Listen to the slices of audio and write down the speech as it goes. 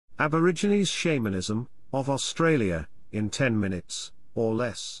Aborigines Shamanism of Australia, in 10 minutes, or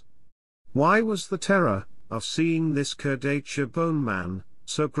less. Why was the terror of seeing this Kerdaicha bone man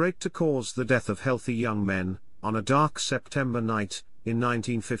so great to cause the death of healthy young men on a dark September night in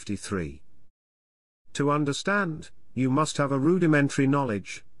 1953? To understand, you must have a rudimentary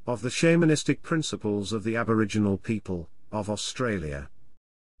knowledge of the shamanistic principles of the Aboriginal people of Australia.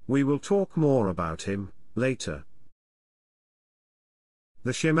 We will talk more about him later.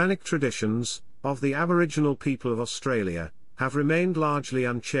 The shamanic traditions of the Aboriginal people of Australia have remained largely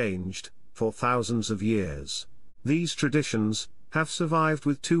unchanged for thousands of years. These traditions have survived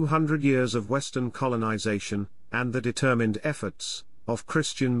with 200 years of Western colonization and the determined efforts of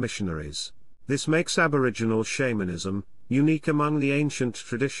Christian missionaries. This makes Aboriginal shamanism unique among the ancient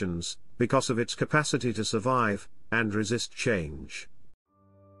traditions because of its capacity to survive and resist change.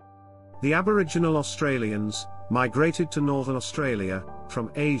 The Aboriginal Australians migrated to northern Australia from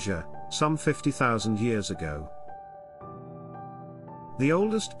Asia some 50,000 years ago. The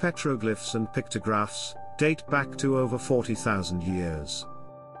oldest petroglyphs and pictographs date back to over 40,000 years.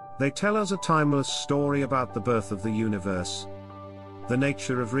 They tell us a timeless story about the birth of the universe, the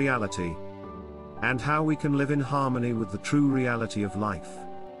nature of reality, and how we can live in harmony with the true reality of life.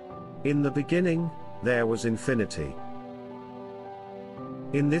 In the beginning, there was infinity.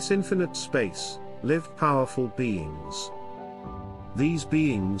 In this infinite space lived powerful beings. These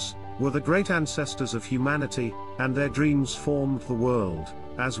beings were the great ancestors of humanity, and their dreams formed the world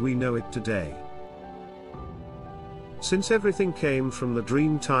as we know it today. Since everything came from the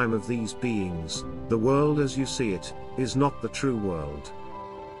dream time of these beings, the world as you see it is not the true world.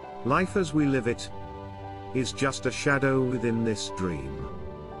 Life as we live it is just a shadow within this dream.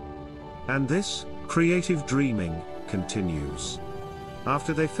 And this creative dreaming continues.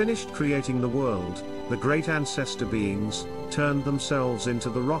 After they finished creating the world, the great ancestor beings turned themselves into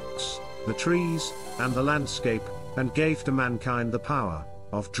the rocks, the trees, and the landscape, and gave to mankind the power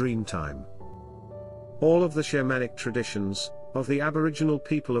of dreamtime. All of the shamanic traditions of the Aboriginal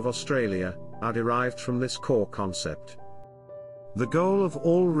people of Australia are derived from this core concept. The goal of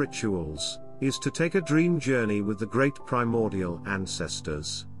all rituals is to take a dream journey with the great primordial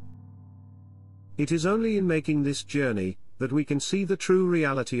ancestors. It is only in making this journey that we can see the true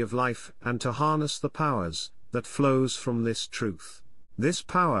reality of life and to harness the powers that flows from this truth. This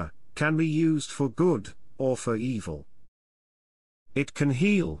power can be used for good or for evil. It can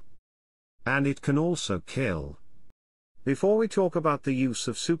heal, and it can also kill. Before we talk about the use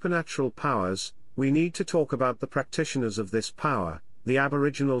of supernatural powers, we need to talk about the practitioners of this power, the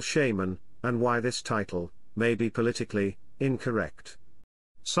Aboriginal shaman, and why this title may be politically incorrect.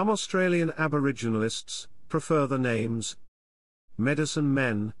 Some Australian Aboriginalists prefer the names medicine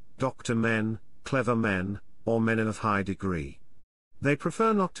men, doctor men, clever men, or men of high degree. They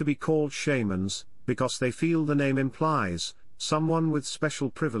prefer not to be called shamans, because they feel the name implies someone with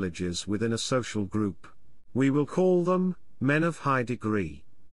special privileges within a social group. We will call them men of high degree.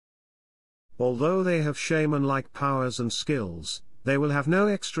 Although they have shaman-like powers and skills, they will have no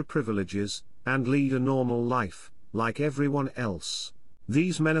extra privileges, and lead a normal life, like everyone else.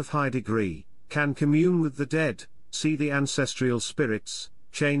 These men of high degree can commune with the dead, see the ancestral spirits,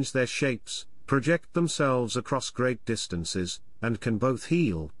 change their shapes, project themselves across great distances, and can both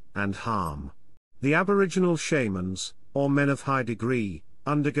heal and harm. The Aboriginal shamans, or men of high degree,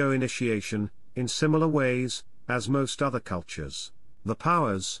 undergo initiation in similar ways as most other cultures. The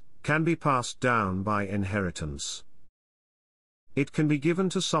powers can be passed down by inheritance. It can be given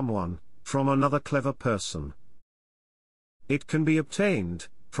to someone from another clever person. It can be obtained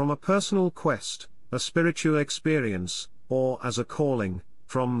from a personal quest, a spiritual experience, or as a calling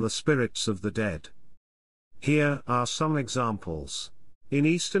from the spirits of the dead. Here are some examples. In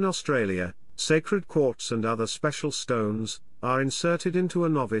Eastern Australia, sacred quartz and other special stones are inserted into a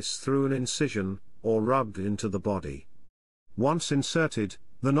novice through an incision, or rubbed into the body. Once inserted,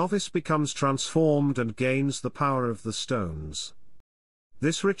 the novice becomes transformed and gains the power of the stones.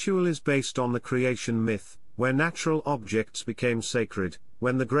 This ritual is based on the creation myth, where natural objects became sacred,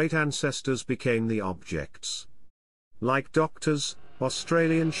 when the great ancestors became the objects. Like doctors,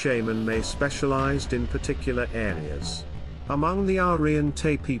 Australian shaman may specialized in particular areas. Among the Aryan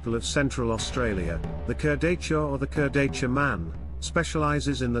Tay people of Central Australia, the Kerdaicha or the Kerdaicha man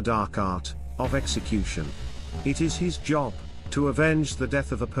specializes in the dark art of execution. It is his job to avenge the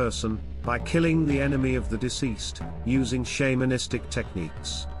death of a person by killing the enemy of the deceased using shamanistic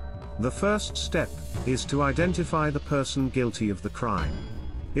techniques. The first step is to identify the person guilty of the crime.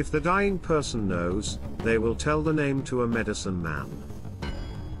 If the dying person knows, they will tell the name to a medicine man.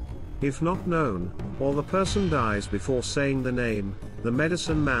 If not known, or the person dies before saying the name, the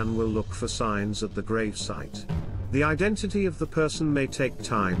medicine man will look for signs at the gravesite. The identity of the person may take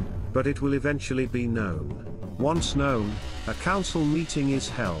time, but it will eventually be known. Once known, a council meeting is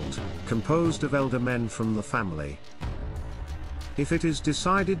held, composed of elder men from the family. If it is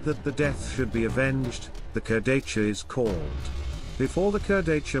decided that the death should be avenged, the Kurdacha is called. Before the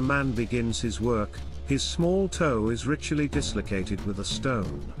Kurdacha man begins his work, his small toe is ritually dislocated with a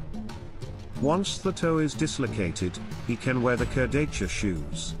stone. Once the toe is dislocated, he can wear the Kurdacha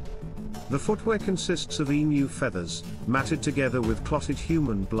shoes. The footwear consists of emu feathers, matted together with clotted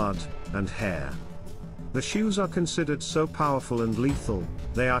human blood and hair. The shoes are considered so powerful and lethal,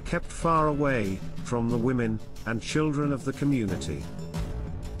 they are kept far away from the women and children of the community.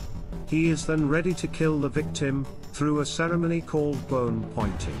 He is then ready to kill the victim through a ceremony called bone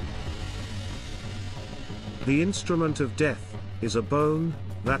pointing. The instrument of death is a bone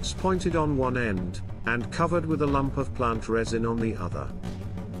that's pointed on one end and covered with a lump of plant resin on the other.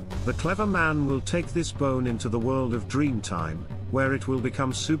 The clever man will take this bone into the world of Dreamtime, where it will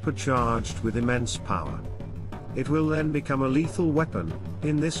become supercharged with immense power. It will then become a lethal weapon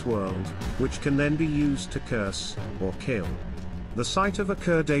in this world, which can then be used to curse or kill. The sight of a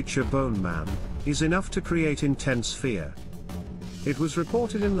Kurdacha bone man is enough to create intense fear. It was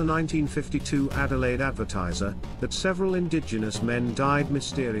reported in the 1952 Adelaide Advertiser that several indigenous men died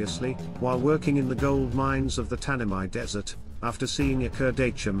mysteriously while working in the gold mines of the Tanami Desert after seeing a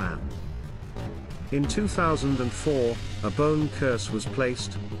Kurdacha man. In 2004, a bone curse was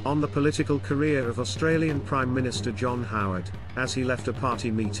placed on the political career of Australian Prime Minister John Howard as he left a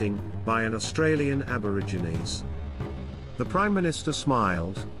party meeting by an Australian Aborigines. The Prime Minister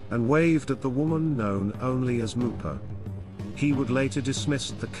smiled and waved at the woman known only as Moopa. He would later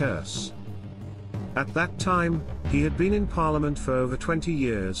dismiss the curse. At that time, he had been in Parliament for over 20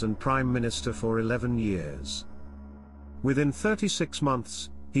 years and Prime Minister for 11 years. Within 36 months,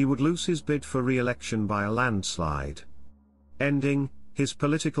 he would lose his bid for re-election by a landslide, ending his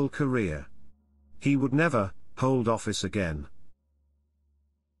political career. He would never hold office again.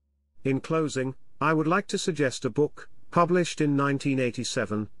 In closing, I would like to suggest a book, published in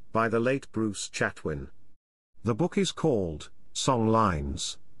 1987, by the late Bruce Chatwin. The book is called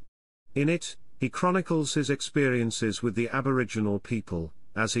Songlines. In it, he chronicles his experiences with the Aboriginal people,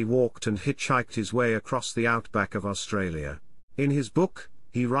 as he walked and hitchhiked his way across the outback of Australia. In his book,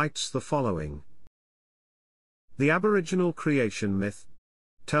 he writes the following. The Aboriginal creation myth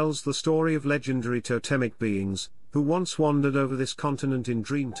tells the story of legendary totemic beings, who once wandered over this continent in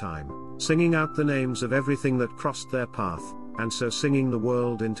Dreamtime, singing out the names of everything that crossed their path, and so singing the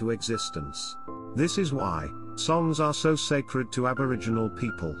world into existence. This is why songs are so sacred to Aboriginal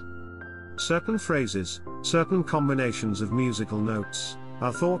people. Certain phrases, certain combinations of musical notes,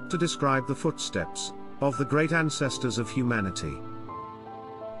 are thought to describe the footsteps of the great ancestors of humanity.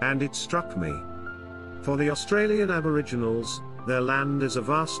 And it struck me. For the Australian Aboriginals, their land is a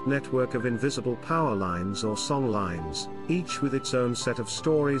vast network of invisible power lines or song lines, each with its own set of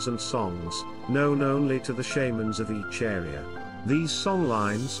stories and songs, known only to the shamans of each area. These song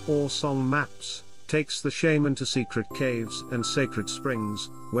lines or song maps takes the shaman to secret caves and sacred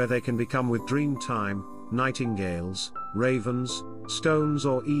springs, where they can become with Dreamtime, nightingales, ravens, stones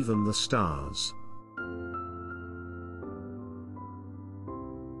or even the stars.